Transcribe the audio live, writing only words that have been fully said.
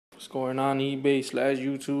What's going on,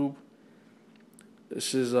 eBay/YouTube?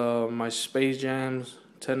 This is my Space Jams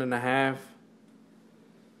 10.5.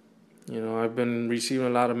 I've been receiving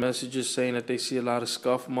a lot of messages saying that they see a lot of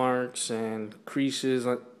scuff marks and creases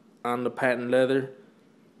on the patent leather.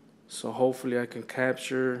 So hopefully I can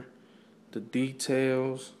capture the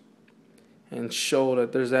details and show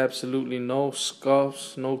that there's absolutely no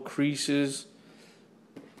scuffs, no creases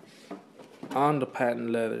on the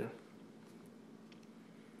patent leather.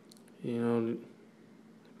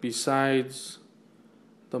 Besides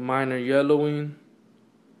the minor yellowing,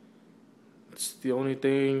 it's the only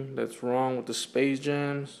thing that's wrong with the Space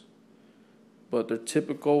Jams, but they're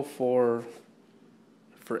typical for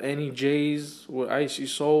any J's with icy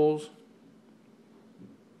soles.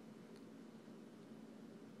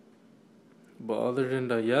 But other than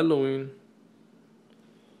the yellowing,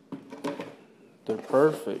 they're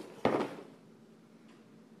perfect.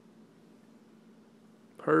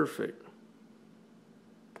 Perfect.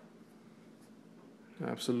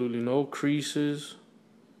 Absolutely no creases.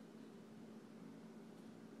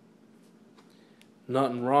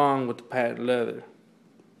 Nothing wrong with the patent leather.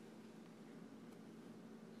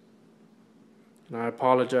 And I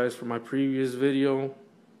apologize for my previous video.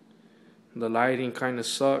 The lighting kind of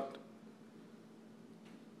sucked.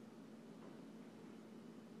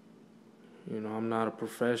 I'm not a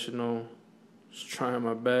professional. Just trying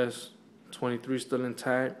my best. 23 still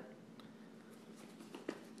intact.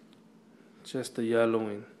 Just the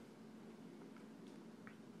yellowing.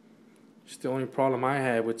 It's the only problem I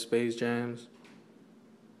had with Space Jams.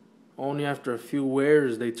 Only after a few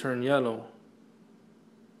wears they turn yellow.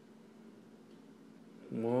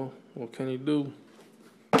 Well, what can you do?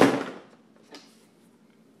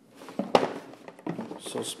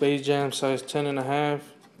 So Space Jam size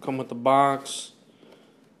 10.5. Come with the box.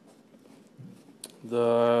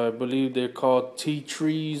 I believe they're called tea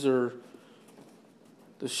trees, or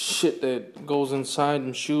the shit that goes inside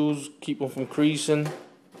them shoes, keep them from creasing.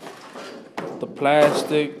 The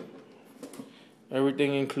plastic,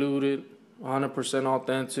 everything included, 100%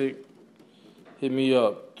 authentic. Hit me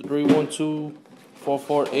up,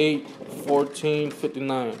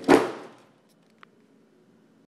 312-448-1459.